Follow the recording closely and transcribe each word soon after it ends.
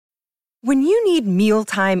When you need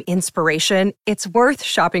mealtime inspiration, it's worth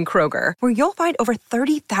shopping Kroger, where you'll find over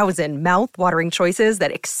 30,000 mouth-watering choices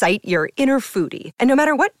that excite your inner foodie. And no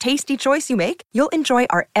matter what tasty choice you make, you'll enjoy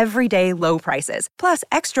our everyday low prices, plus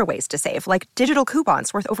extra ways to save, like digital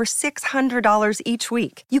coupons worth over $600 each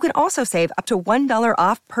week. You can also save up to $1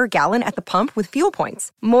 off per gallon at the pump with fuel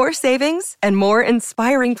points. More savings and more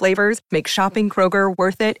inspiring flavors make shopping Kroger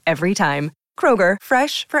worth it every time. Kroger,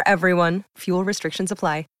 fresh for everyone. Fuel restrictions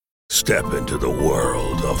apply. Step into the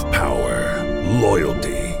world of power,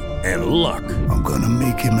 loyalty, and luck. I'm gonna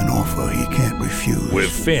make him an offer he can't refuse. With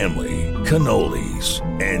family, cannolis,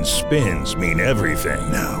 and spins mean everything.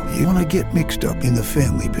 Now, you wanna get mixed up in the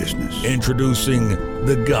family business. Introducing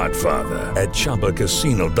The Godfather at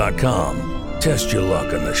ChumbaCasino.com. Test your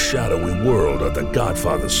luck in the shadowy world of The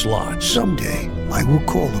Godfather slot. Someday, I will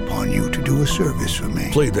call upon you to do a service for me.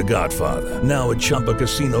 Play The Godfather, now at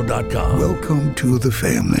ChumbaCasino.com. Welcome to the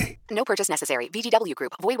family. No purchase necessary. VGW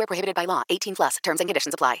Group. Void where prohibited by law. 18 plus. Terms and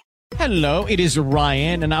conditions apply. Hello, it is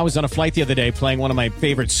Ryan, and I was on a flight the other day playing one of my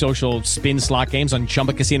favorite social spin slot games on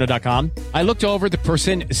ChumbaCasino.com. I looked over at the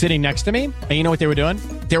person sitting next to me, and you know what they were doing?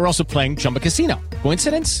 They were also playing Chumba Casino.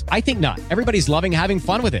 Coincidence? I think not. Everybody's loving having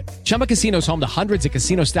fun with it. Chumba Casino is home to hundreds of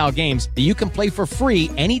casino-style games that you can play for free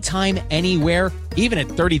anytime, anywhere, even at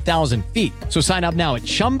 30,000 feet. So sign up now at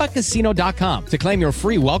ChumbaCasino.com to claim your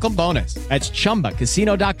free welcome bonus. That's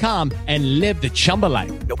ChumbaCasino.com and live the Chumba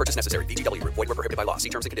life. No purchase necessary. VGW Group. Void where prohibited by law. See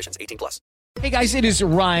terms and conditions. 18 plus. Hey guys, it is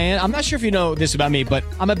Ryan. I'm not sure if you know this about me, but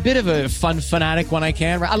I'm a bit of a fun fanatic when I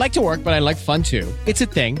can. I like to work, but I like fun too. It's a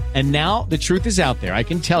thing. And now the truth is out there. I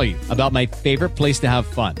can tell you about my favorite place to have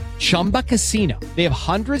fun. Chumba Casino. They have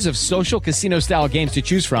hundreds of social casino style games to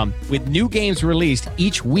choose from with new games released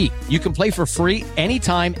each week. You can play for free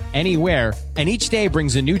anytime, anywhere. And each day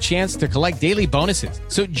brings a new chance to collect daily bonuses.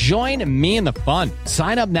 So join me in the fun.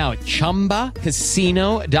 Sign up now at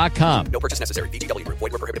ChumbaCasino.com. No purchase necessary. VGW Group.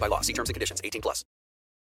 Void where prohibited by law. See terms and conditions. 18 plus.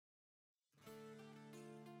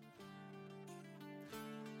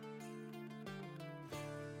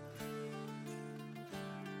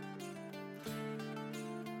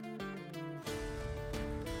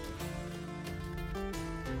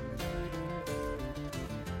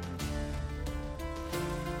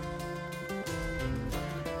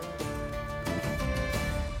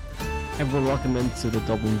 Everyone, welcome into the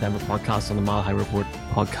Dublin Denver podcast on the Mile High Report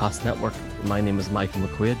podcast network. My name is Michael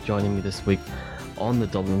McQuaid. Joining me this week on the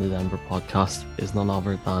Dublin to Denver podcast is none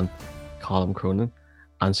other than Colin Cronin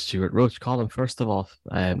and Stuart Roach. Colin, first off,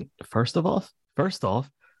 how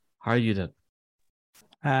are you doing?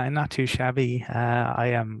 Not too shabby.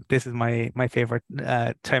 This is my favorite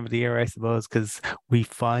time of the year, I suppose, because we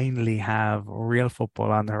finally have real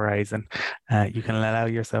football on the horizon. You can allow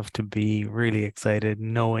yourself to be really excited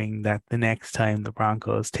knowing that the next time the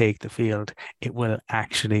Broncos take the field, it will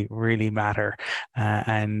actually really matter.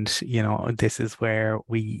 And you know, this is where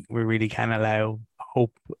we really can allow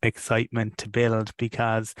hope, excitement to build,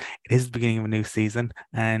 because it is the beginning of a new season,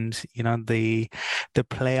 and you know the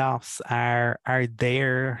playoffs are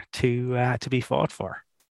there to be fought for.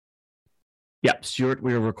 Yeah, Stuart,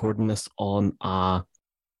 we are recording this on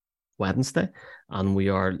Wednesday, and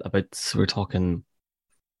we're talking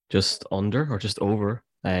just under or just over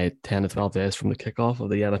 10 to 12 days from the kickoff of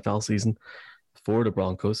the NFL season for the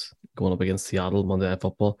Broncos going up against Seattle Monday Night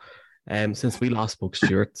Football. Since we last spoke,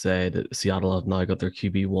 Stuart said that Seattle have now got their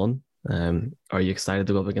QB1. Are you excited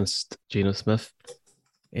to go up against Geno Smith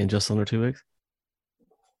in just under 2 weeks?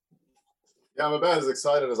 Yeah, I'm about as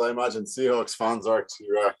excited as I imagine Seahawks fans are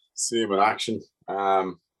to see him in action.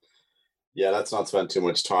 Let's not spend too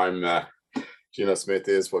much time. Geno Smith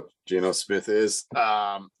is what Geno Smith is.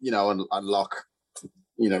 And Locke,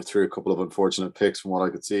 through a couple of unfortunate picks from what I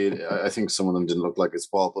could see. I think some of them didn't look like his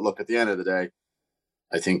fault. But look, at the end of the day,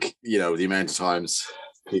 I think, the amount of times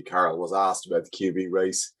Pete Carroll was asked about the QB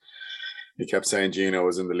race, he kept saying Geno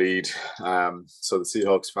was in the lead. So the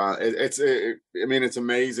Seahawks fan, it's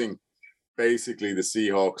amazing. Basically, the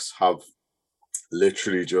Seahawks have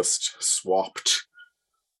literally just swapped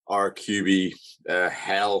our QB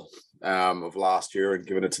hell of last year and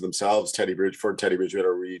given it to themselves. Teddy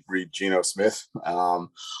Bridgewater, read Geno Smith. I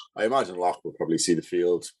imagine Locke will probably see the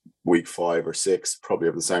field week 5 or 6, probably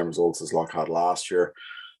have the same results as Locke had last year.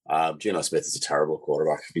 Geno Smith is a terrible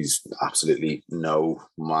quarterback. He's absolutely no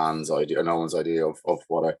one's idea of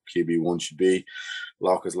what a QB1 should be.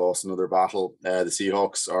 Locke has lost another battle. The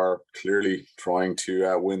Seahawks are clearly trying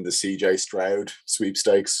to win the CJ Stroud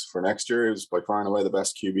sweepstakes for next year. He was by far and away the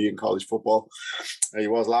best QB in college football. He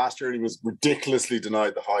was last year, and he was ridiculously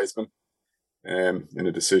denied the Heisman. in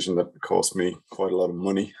a decision that cost me quite a lot of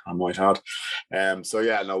money, I might add. So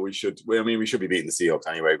yeah, no, we should be beating the Seahawks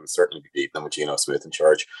anyway. We'll certainly be beating them with Geno Smith in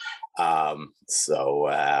charge. But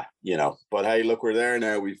hey, look, we're there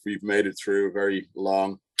now. We've made it through a very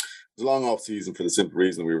long. It was a long off season for the simple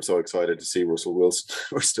reason we were so excited to see Russell Wilson.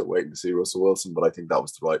 We're still waiting to see Russell Wilson, but I think that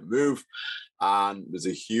was the right move. And there's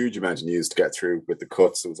a huge amount of news to get through with the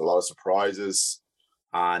cuts. There was a lot of surprises,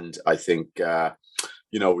 and I think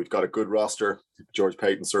we've got a good roster. George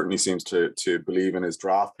Payton certainly seems to believe in his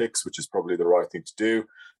draft picks, which is probably the right thing to do.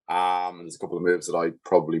 There's a couple of moves that I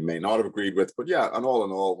probably may not have agreed with, but yeah, and all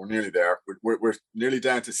in all, we're nearly there. We're nearly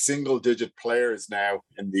down to single-digit players now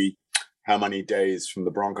in the how many days from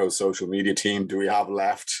the Broncos social media team do we have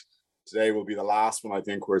left? Today will be the last one, I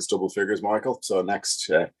think, where it's double figures, Michael. So next,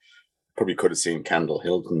 probably could have seen Kendall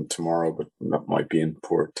Hilton tomorrow, but that might be in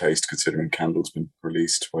poor taste considering Kendall's been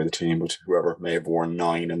released by the team. But whoever may have worn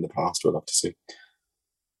 9 in the past, we'll have to see.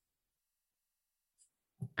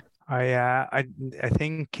 I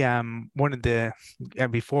think one of the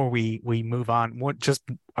before we move on, just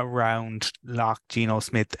around Lock, Geno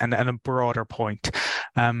Smith, and a broader point.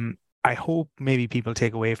 I hope maybe people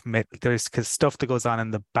take away from it. Because stuff that goes on in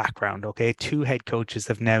the background. Okay, 2 head coaches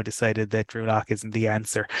have now decided that Drew Lock isn't the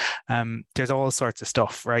answer. There's all sorts of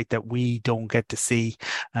stuff, right, that we don't get to see.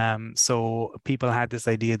 So people had this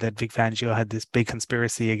idea that Vic Fangio had this big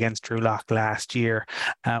conspiracy against Drew Lock last year.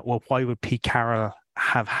 Well, why would Pete Carroll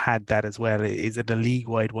have had that as well? Is it a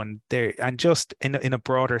league-wide one there? And just in a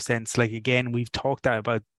broader sense, like, again, we've talked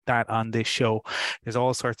about that on this show. There's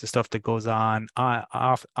all sorts of stuff that goes on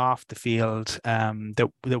off the field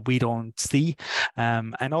that we don't see,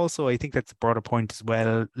 and also I think that's a broader point as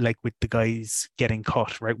well, like with the guys getting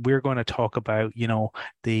cut, right? We're going to talk about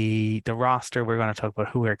the roster, we're going to talk about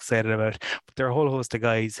who we're excited about, but there are a whole host of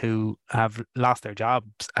guys who have lost their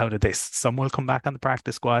jobs out of this. Some will come back on the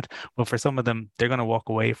practice squad, but for some of them they're going to walk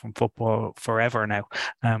away from football forever now,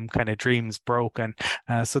 kind of dreams broken.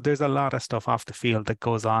 So there's a lot of stuff off the field that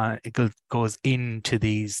goes on. It goes into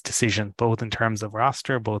these decisions, both in terms of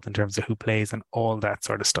roster, both in terms of who plays, and all that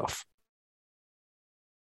sort of stuff.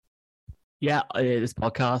 Yeah, this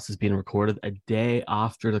podcast is being recorded a day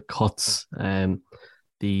after the cuts.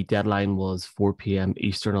 The deadline was 4 p.m.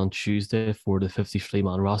 Eastern on Tuesday for the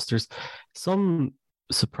 53-man rosters. Some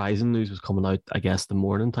surprising news was coming out, I guess, the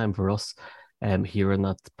morning time for us, hearing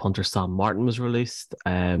that punter Sam Martin was released.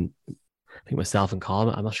 I think myself and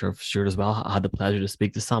Colin, I'm not sure if Stuart as well, I had the pleasure to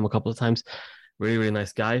speak to Sam a couple of times. Really, really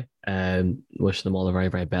nice guy. Wishing them all the very,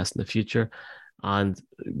 very best in the future. And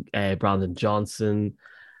Brandon Johnson,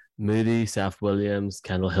 Moody, Seth Williams,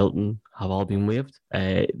 Kendall Hilton have all been waived.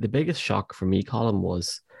 The biggest shock for me, Colin,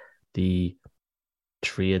 was the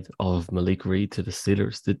trade of Malik Reed to the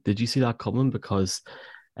Steelers. Did you see that coming? Because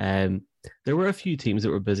there were a few teams that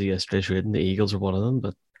were busy yesterday trading. The Eagles were one of them,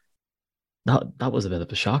 but that was a bit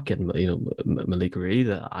of a shock. And Malik Reed,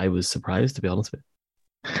 I was surprised, to be honest with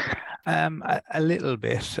you. A little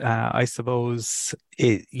bit, I suppose.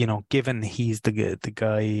 Given he's the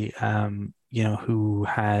guy, who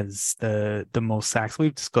has the most sacks.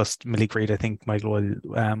 We've discussed Malik Reed, I think, Michael,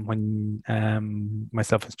 when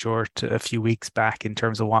myself and Stuart a few weeks back, in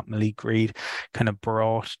terms of what Malik Reed kind of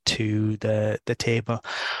brought to the table.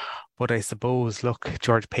 But I suppose, look,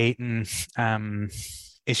 George Payton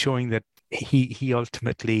is showing that he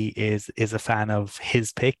ultimately is a fan of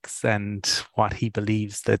his picks and what he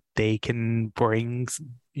believes that they can bring.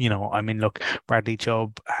 Look, Bradley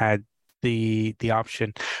Chubb had the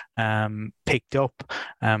option picked up,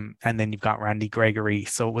 and then you've got Randy Gregory,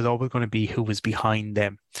 so it was always going to be who was behind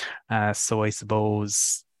them. So I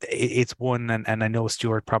suppose it's one, and I know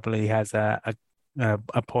Stuart probably has a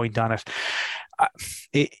point on it.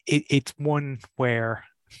 It's one where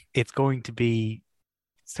it's going to be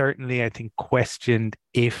certainly, I think, questioned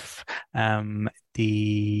if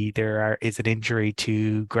there is an injury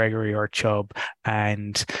to Gregory or Chubb,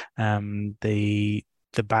 and the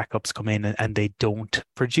backups come in and they don't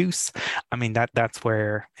produce. I mean, that's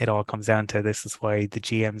where it all comes down to. This is why the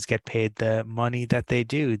GMs get paid the money that they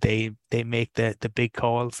do. They make the big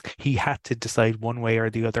calls. He had to decide one way or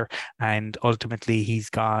the other, and ultimately he's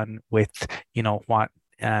gone with what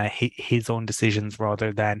his own decisions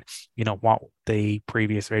rather than what the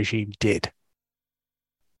previous regime did.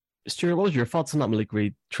 Stuart, what was your thoughts on that Malik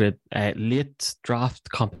Reed trade? Late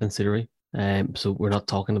draft compensatory. So we're not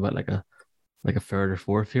talking about like a third or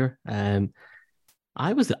fourth here.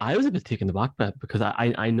 I was a bit taken aback by it, because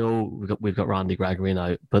I know we've got Randy Gregory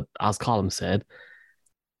now, but as Colin said,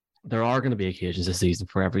 there are going to be occasions this season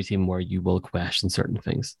for every team where you will question certain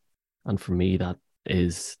things, and for me that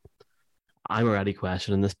is, I'm already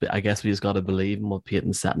questioning this, but I guess we just got to believe in what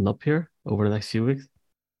Peyton's setting up here over the next few weeks.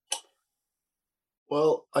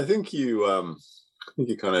 Well, I think you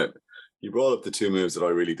brought up the two moves that I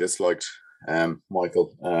really disliked,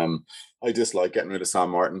 Michael. I dislike getting rid of Sam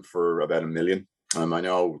Martin for about $1 million. I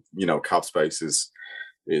know, cap space is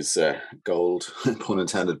gold, pun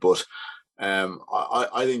intended, but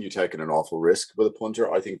I think you're taking an awful risk with a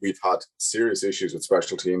punter. I think we've had serious issues with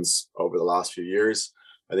special teams over the last few years.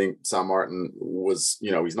 I think Sam Martin was,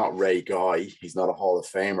 he's not Ray Guy, he's not a Hall of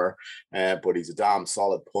Famer, but he's a damn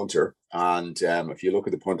solid punter. And if you look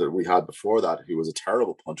at the punter we had before that, who was a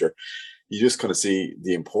terrible punter, you just kind of see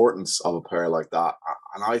the importance of a player like that.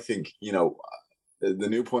 And I think, the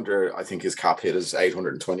new punter, I think his cap hit is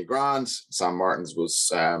 820 grand. Sam Martin's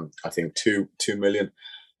was, I think, 2 million.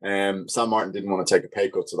 Sam Martin didn't want to take a pay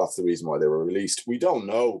cut, so that's the reason why they were released. We don't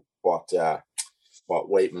know what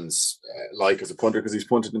Waitman's like as a punter, because he's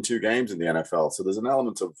punted in 2 games in the NFL. So there's an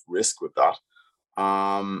element of risk with that.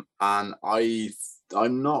 And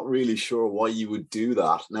I'm not really sure why you would do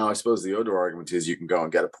that. Now, I suppose the other argument is you can go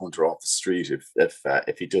and get a punter off the street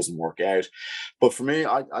if he doesn't work out. But for me,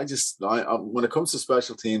 I when it comes to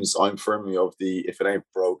special teams, I'm firmly of the if it ain't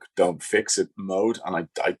broke, don't fix it mode. And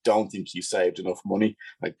I don't think you saved enough money.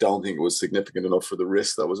 I don't think it was significant enough for the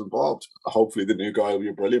risk that was involved. Hopefully the new guy will be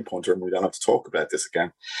a brilliant punter and we don't have to talk about this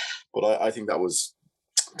again. But I think that was,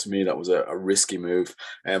 to me, that was a risky move.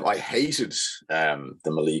 I hated the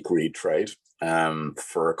Malik Reed trade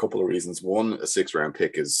for a couple of reasons. One, a 6th-round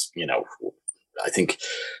pick is, I think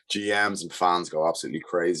GMs and fans go absolutely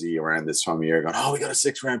crazy around this time of year going, oh, we got a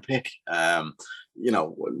 6th-round pick.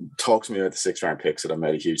 Talk to me about the 6th-round picks that have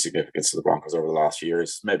made a huge significance to the Broncos over the last few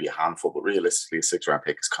years. Maybe a handful, but realistically, a 6th-round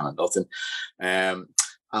pick is kind of nothing.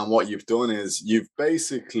 And what you've done is you've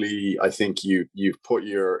basically, I think you've put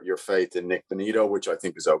your faith in Nick Bonito, which I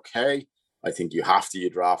think is okay. I think you have to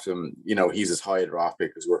draft him. He's as high a draft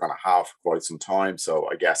pick as we're going to have for quite some time. So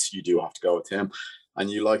I guess you do have to go with him. And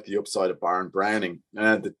you like the upside of Baron Browning.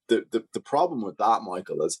 And the problem with that,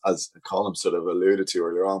 Michael, as Colin sort of alluded to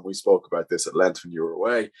earlier on, we spoke about this at length when you were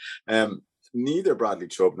away. Neither Bradley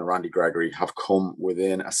Chubb nor Randy Gregory have come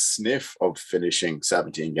within a sniff of finishing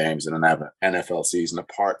 17 games in an NFL season,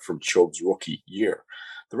 apart from Chubb's rookie year.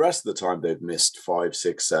 The rest of the time, they've missed 5,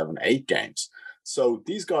 6, 7, 8 games. So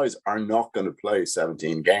these guys are not going to play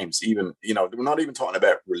 17 games. Even, we're not even talking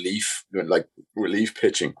about relief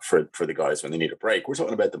pitching for the guys when they need a break. We're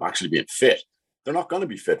talking about them actually being fit. They're not going to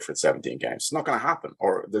be fit for 17 games. It's not going to happen,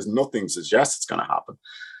 or there's nothing to suggest it's going to happen.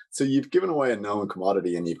 So you've given away a known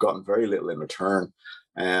commodity and you've gotten very little in return.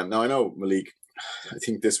 Now I know Malik, I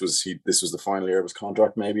think this was the final year of his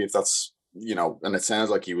contract, maybe, if that's, and it sounds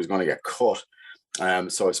like he was going to get cut.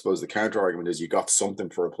 So I suppose the counter argument is you got something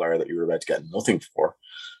for a player that you were about to get nothing for.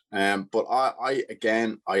 But I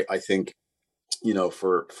think,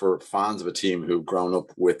 for fans of a team who've grown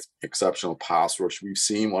up with exceptional pass rush, we've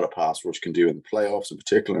seen what a pass rush can do in the playoffs, in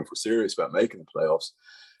particular, if we're serious about making the playoffs,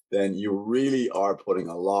 then you really are putting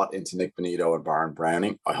a lot into Nick Bonito and Baron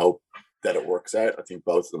Browning. I hope that it works out. I think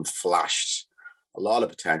both of them flashed a lot of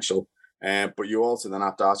potential. But you also then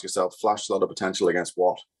have to ask yourself, flashed a lot of potential against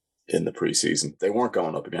what in the preseason? They weren't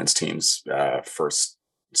going up against teams first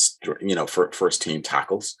team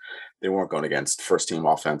tackles. They weren't going against first team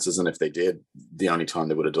offenses. And if they did, the only time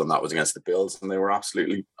they would have done that was against the Bills, and they were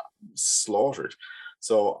absolutely slaughtered.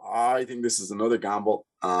 So I think this is another gamble.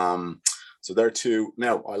 So there too.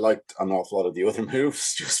 Now, I liked an awful lot of the other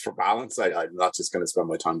moves just for balance. I'm not just going to spend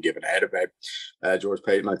my time giving out about George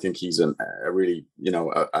Payton. I think he's a really,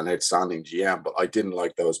 an outstanding GM, but I didn't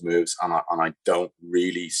like those moves, and I don't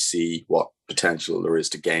really see what potential there is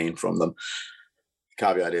to gain from them. The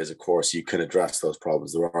caveat is, of course, you can address those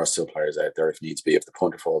problems. There are still players out there if needs be. If the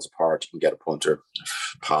punter falls apart, you can get a punter.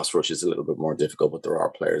 Pass rush is a little bit more difficult, but there are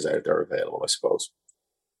players out there available, I suppose.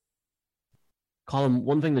 Colin,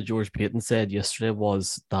 one thing that George Payton said yesterday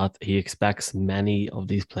was that he expects many of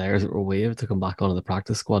these players that were waived to come back onto the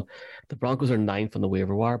practice squad. The Broncos are 9th on the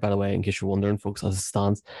waiver wire, by the way, in case you're wondering, folks, as it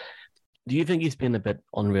stands. Do you think he's been a bit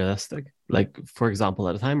unrealistic? Like, for example,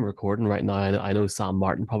 at the time of recording right now, I know Sam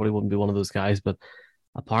Martin probably wouldn't be one of those guys, but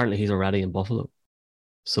apparently he's already in Buffalo.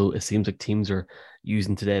 So it seems like teams are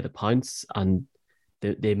using today to pounce, and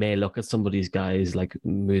they may look at some of these guys like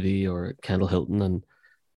Moody or Kendall Hilton, and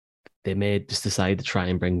they may just decide to try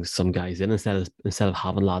and bring some guys in instead of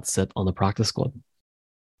having lads sit on the practice squad.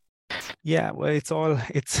 Yeah, well,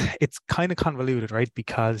 it's kind of convoluted, right?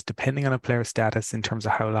 Because depending on a player's status in terms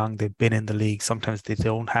of how long they've been in the league, sometimes they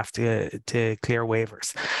don't have to clear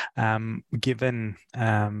waivers. Given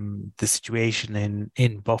the situation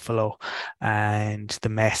in Buffalo and the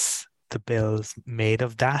mess the Bills made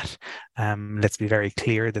of that. Let's be very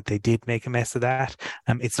clear that they did make a mess of that.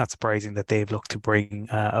 It's not surprising that they've looked to bring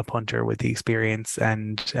a punter with the experience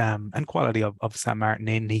and quality of Sam Martin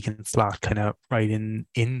in. He can slot kind of right in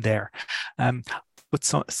there. But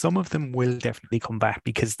some of them will definitely come back,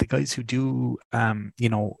 because the guys who do,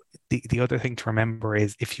 the other thing to remember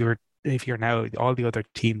is if you're now, all the other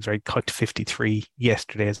teams, right, cut to 53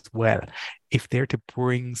 yesterday as well. If they're to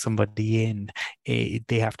bring somebody in,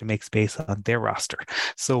 they have to make space on their roster.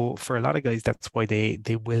 So for a lot of guys, that's why they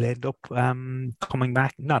will end up coming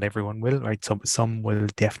back. Not everyone will, right? Some will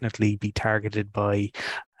definitely be targeted by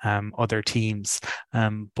other teams,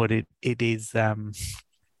 but it is.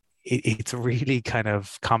 It's really kind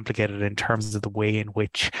of complicated in terms of the way in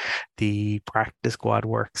which the practice squad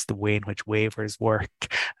works, the way in which waivers work,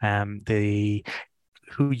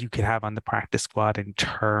 who you could have on the practice squad in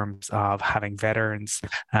terms of having veterans,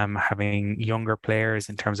 having younger players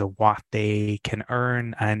in terms of what they can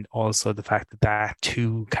earn, and also the fact that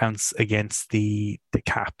too counts against the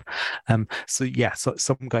cap. So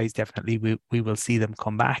some guys definitely we will see them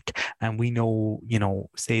come back, and we know,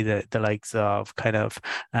 say the likes of kind of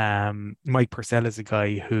Mike Purcell is a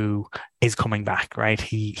guy who is coming back, right?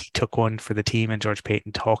 He took one for the team, and George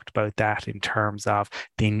Payton talked about that in terms of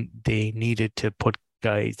they needed to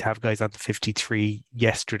have guys on the 53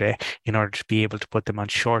 yesterday in order to be able to put them on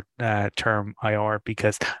short term IR,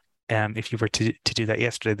 because if you were to do that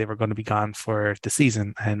yesterday, they were going to be gone for the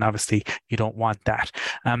season, and obviously you don't want that.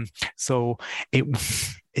 So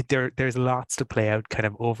there's lots to play out kind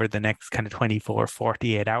of over the next kind of 24,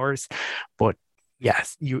 48 hours. But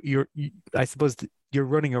yes, I suppose you're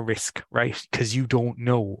running a risk, right? Because you don't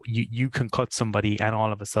know. You can cut somebody, and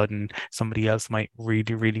all of a sudden somebody else might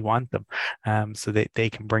really, really want them, so that they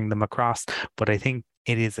can bring them across. But I think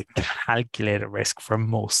it is a calculated risk for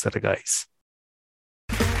most of the guys.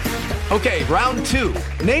 Okay, round two.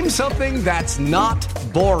 Name something that's not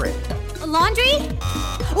boring. A laundry?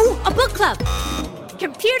 Ooh, a book club.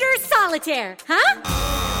 Computer solitaire, huh?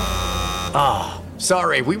 Ah,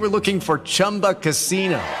 sorry, we were looking for Chumba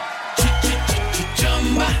Casino.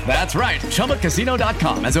 That's right.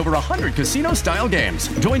 ChumbaCasino.com has over 100 casino-style games.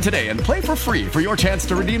 Join today and play for free for your chance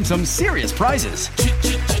to redeem some serious prizes.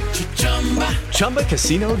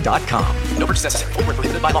 ChumbaCasino.com. No purchase necessary. Void where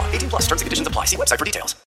prohibited by law. 18 plus. Terms and conditions apply. See website for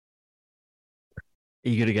details. Are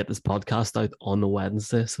you going to get this podcast out on the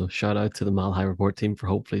Wednesday? So shout out to the Mile High Report team for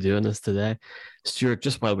hopefully doing this today. Stuart,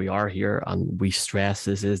 just while we are here and we stress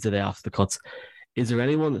this is the day after the cuts, is there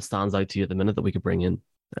anyone that stands out to you at the minute that we could bring in?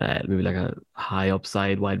 Maybe like a high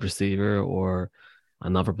upside wide receiver or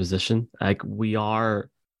another position. Like I'm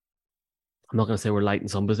not going to say we're light in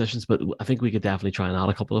some positions, but I think we could definitely try and add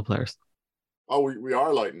a couple of players. Oh, we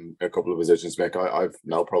are light in a couple of positions, Mick. I've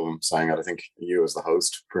no problem saying it. I think you as the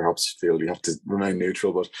host perhaps feel you have to remain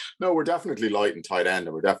neutral, but no, we're definitely light in tight end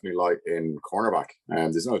and we're definitely light in cornerback.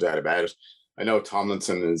 And there's no doubt about it. I know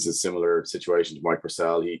Tomlinson is a similar situation to Mike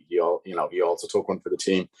Purcell. He also took one for the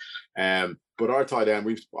team. But our tight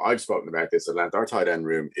end, I've spoken about this at length. Our tight end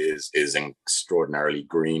room is extraordinarily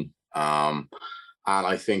green. And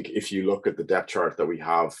I think if you look at the depth chart that we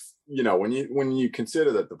have, when you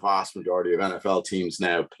consider that the vast majority of NFL teams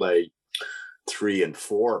now play 3 and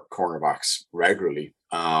 4 cornerbacks regularly,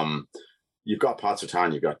 you've got Pat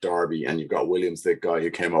Surtain, you've got Darby, and you've got Williams, the guy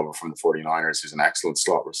who came over from the 49ers, who's an excellent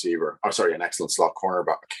slot an excellent slot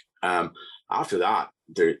cornerback. After that,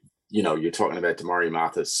 you're talking about Damari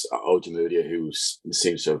Mathis, Ojemudia, who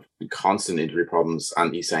seems to have constant injury problems,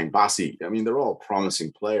 and Essang Bassey. I mean, they're all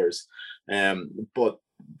promising players, but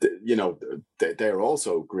they're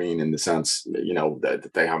also green in the sense,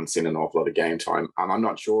 that they haven't seen an awful lot of game time. And I'm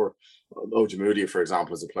not sure. Ojemudia, for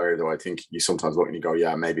example, is a player though I think you sometimes look and you go,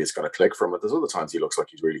 yeah, maybe it's got a click from it. There's other times he looks like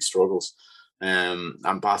he really struggles. And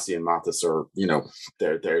Bassey and Mathis are,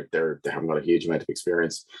 they haven't got a huge amount of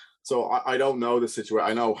experience. So I don't know the situation.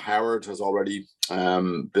 I know Howard has already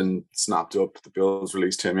been snapped up. The Bills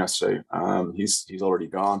released him yesterday. He's already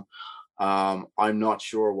gone. I'm not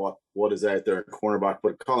sure what is out there in cornerback,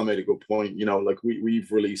 but Colin made a good point.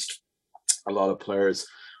 We've released a lot of players.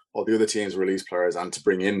 All the other teams release players, and to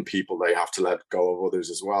bring in people, they have to let go of others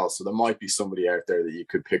as well. So there might be somebody out there that you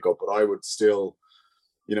could pick up, but I would still,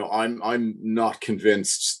 I'm not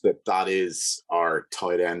convinced that is our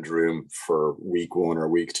tight end room for week 1 or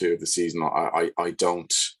week 2 of the season. I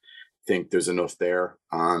don't think there's enough there,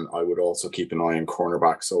 and I would also keep an eye on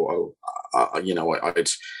cornerback. So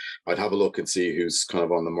I'd have a look and see who's kind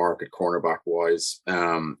of on the market cornerback wise.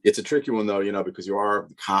 It's a tricky one though, because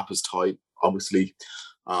the cap is tight. Obviously,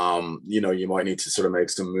 You might need to sort of make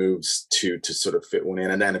some moves to sort of fit one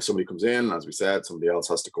in. And then if somebody comes in, as we said, somebody else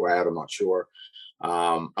has to go out. I'm not sure.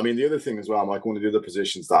 The other thing as well, Mike, one of the other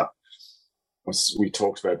positions that we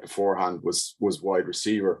talked about beforehand was wide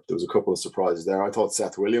receiver. There was a couple of surprises there. I thought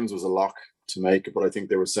Seth Williams was a lock to make it, but I think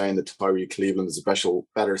they were saying that Tyree Cleveland is a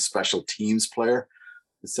better special teams player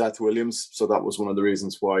than Seth Williams. So that was one of the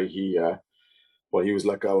reasons why he was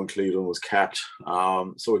let go and Cleveland was kept.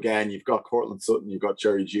 So again, you've got Cortland Sutton, you've got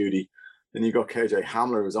Jerry Jeudy, then you've got KJ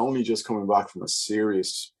Hamler, who's only just coming back from a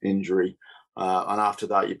serious injury. And after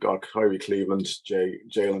that, you've got Kyrie Cleveland,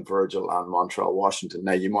 Jalen Virgil, and Montrell Washington.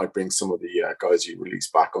 Now, you might bring some of the guys you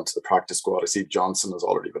released back onto the practice squad. I see Johnson has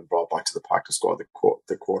already been brought back to the practice squad,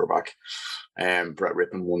 the quarterback. Brett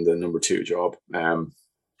Rippon won the number 2 job in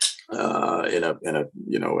a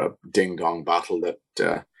ding dong battle that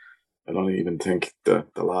I don't even think the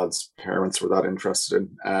lads' parents were that interested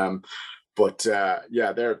in.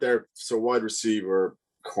 They're so wide receiver,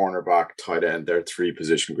 cornerback, tight end. They're 3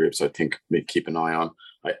 position groups I think we keep an eye on.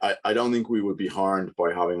 I don't think we would be harmed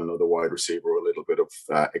by having another wide receiver with a little bit of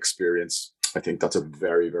experience. I think that's a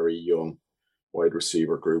very, very young wide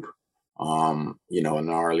receiver group. An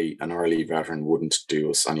early veteran wouldn't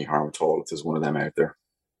do us any harm at all if there's one of them out there.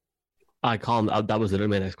 Colin, that was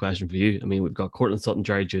literally my next question for you. I mean, we've got Cortland Sutton,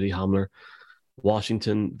 Jerry Jeudy, Hamler,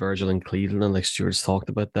 Washington, Virgil, and Cleveland, like Stuart's talked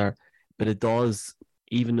about there. But it does,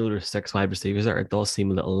 even though there's 6 wide receivers there, it does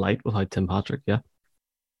seem a little light without Tim Patrick, yeah?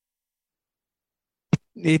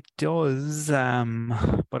 It does,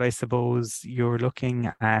 but I suppose you're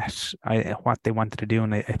looking at what they wanted to do,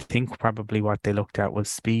 and I think probably what they looked at was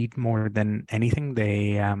speed more than anything.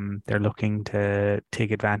 They're looking to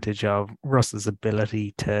take advantage of Russ's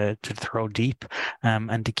ability to throw deep,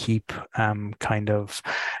 and to keep kind of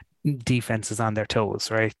defenses on their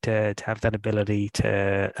toes, right? To have that ability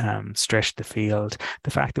to stretch the field.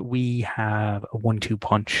 The fact that we have a 1-2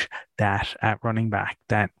 punch that at running back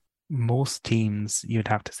that most teams, you'd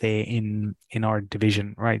have to say, in our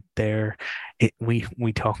division, right there,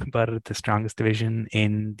 we talk about it, the strongest division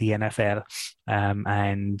in the NFL,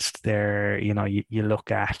 and there, you look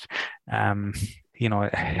at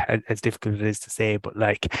as difficult it is to say, but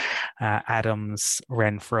like Adams,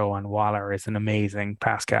 Renfro, and Waller is an amazing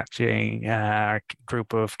pass catching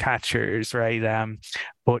group of catchers, right?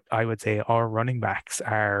 But I would say our running backs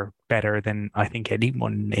are better than I think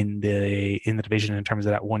anyone in the division in terms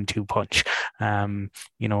of that 1-2 punch.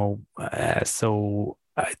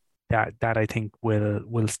 That I think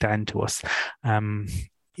will stand to us.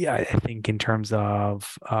 I think in terms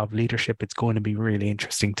of leadership, it's going to be really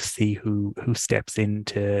interesting to see who steps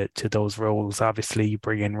into those roles. Obviously, you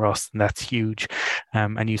bring in Russ, and that's huge.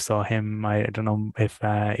 And you saw him. I don't know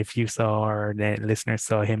if you saw or the listeners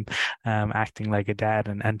saw him acting like a dad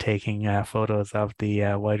and taking photos of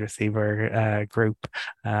the wide receiver group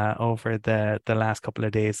over the last couple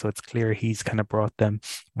of days. So it's clear he's kind of brought them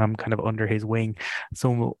kind of under his wing.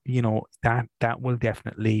 So that will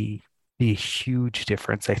definitely be a huge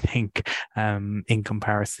difference, I think, in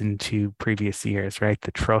comparison to previous years, right?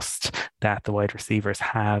 The trust that the wide receivers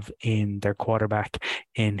have in their quarterback,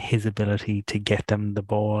 in his ability to get them the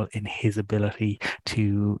ball, in his ability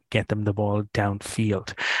to get them the ball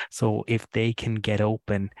downfield. So if they can get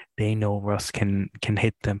open, they know Russ can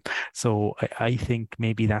hit them. So I think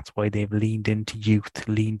maybe that's why they've leaned into youth,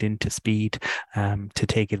 leaned into speed, to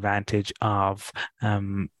take advantage of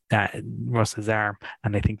that Russ's arm.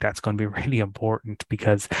 And I think that's going to be really important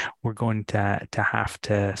because we're going to have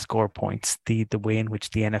to score points. The way in which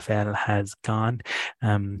the NFL has gone,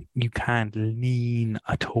 you can't lean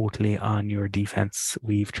totally on your defense.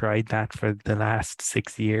 We've tried that for the last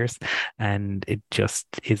 6 years, and it just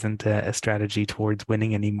isn't a strategy towards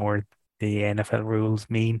winning anymore. The NFL rules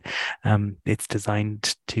mean it's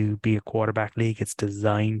designed to be a quarterback league. It's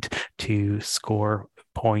designed to score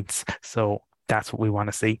points. So that's what we want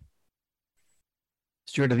to see.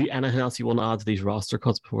 Stuart, have you anything else you want to add to these roster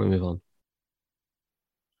cuts before we move on?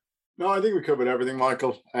 No, I think we covered everything,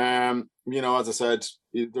 Michael. As I said,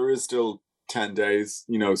 there is still 10 days,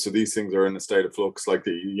 so these things are in a state of flux. Like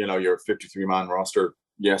your 53-man roster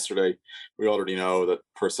yesterday, we already know that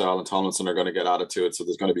Purcell and Tomlinson are going to get added to it, so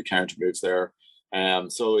there's going to be counter moves there.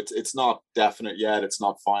 So it's not definite yet. It's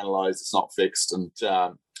not finalized. It's not fixed, and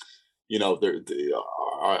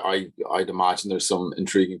I'd imagine there's some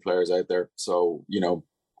intriguing players out there. So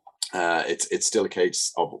it's still a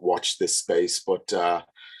case of watch this space, but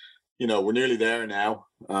we're nearly there now,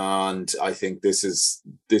 and I think this is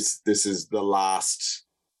the last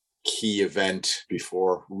key event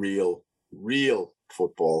before real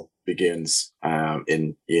football begins.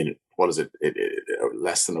 In what is it?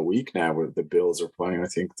 less than a week now where the Bills are playing, I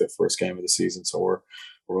think, the first game of the season. So we're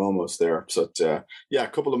almost there. So a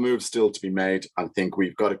couple of moves still to be made. I think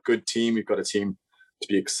we've got a good team. We've got a team to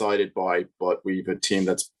be excited by, but we've a team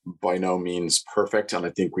that's by no means perfect. And I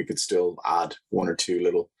think we could still add one or two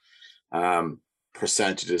little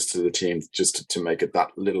percentages to the team just to make it that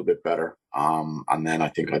little bit better. And then I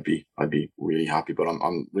think I'd be really happy, but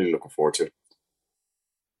I'm really looking forward to it.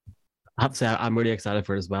 I have to say, I'm really excited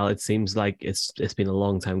for it as well. It seems like it's been a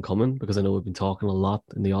long time coming, because I know we've been talking a lot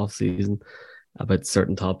in the off season about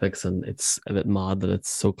certain topics, and it's a bit mad that it's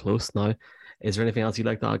so close now. Is there anything else you'd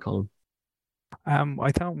like to add, Colin?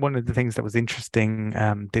 I thought one of the things that was interesting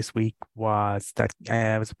this week was that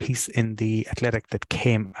there was a piece in The Athletic that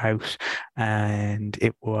came out, and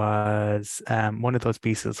it was one of those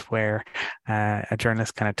pieces where a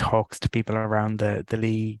journalist kind of talks to people around the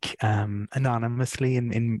league anonymously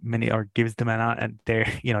in many, or gives them and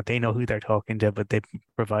they know who they're talking to, but they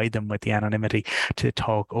provide them with the anonymity to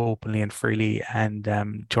talk openly and freely.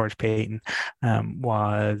 And George Payton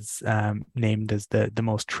was named as the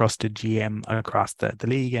most trusted GM across the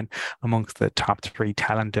league and amongst the top 3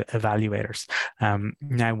 talent evaluators.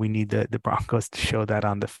 Now we need the Broncos to show that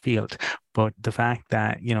on the field. But the fact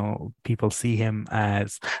that, people see him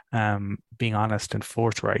as being honest and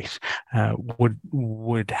forthright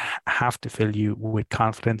would have to fill you with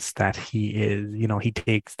confidence that he is, he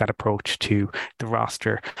takes that approach to the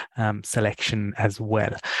roster selection as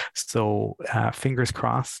well. So fingers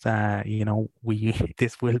crossed,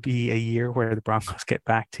 this will be a year where the Broncos get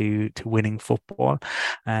back to winning football.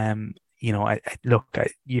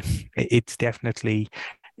 It's definitely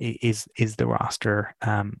is the roster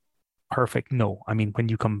perfect? No. I mean, when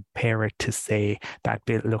you compare it to, say, that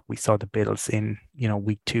we saw the Bills in,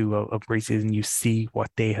 week 2 of preseason, you see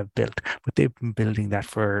what they have built, but they've been building that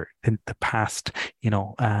for in the past,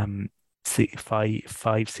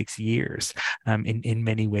 5-6 years, in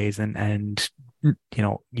many ways. And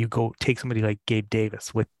you go take somebody like Gabe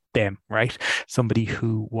Davis with them, right? Somebody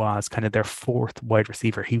who was kind of their 4th wide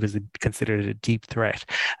receiver. He was considered a deep threat,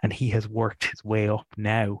 and he has worked his way up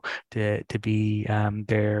now to be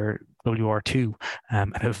their WR2,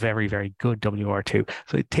 and a very, very good WR2.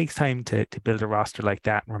 So it takes time to build a roster like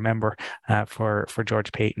that. And remember, for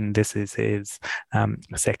George Payton, this is his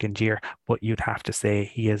second year, but you'd have to say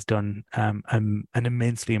he has done an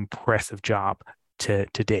immensely impressive job to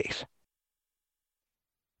date.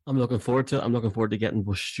 I'm looking forward to it. I'm looking forward to getting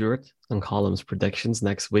both Stuart and Colin's predictions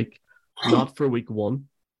next week. Not for week 1,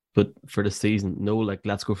 but for the season. No,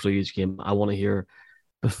 let's go through each game. I want to hear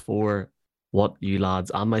before what you lads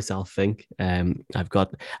and myself think. I have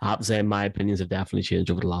to say, my opinions have definitely changed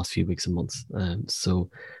over the last few weeks and months. So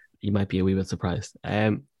you might be a wee bit surprised.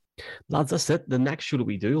 Lads, that's it. The next show that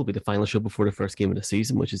we do will be the final show before the first game of the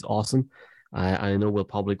season, which is awesome. I know we'll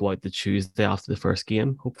probably go out the Tuesday after the first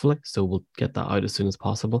game, hopefully. So we'll get that out as soon as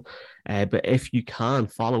possible. But if you can,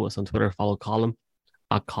 follow us on Twitter. Follow Colum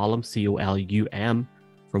at Colum, Colum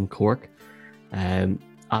from Cork.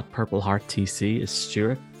 At Purple Heart TC is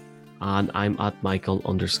Stuart. And I'm at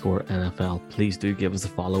Michael_NFL. Please do give us a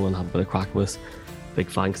follow and have a bit of crack with us. Big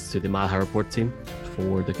thanks to the Mile High Report team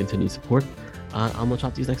for the continued support. And we'll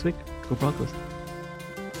chat to you next week. Go Broncos.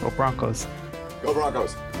 Go Broncos. Go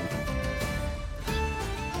Broncos.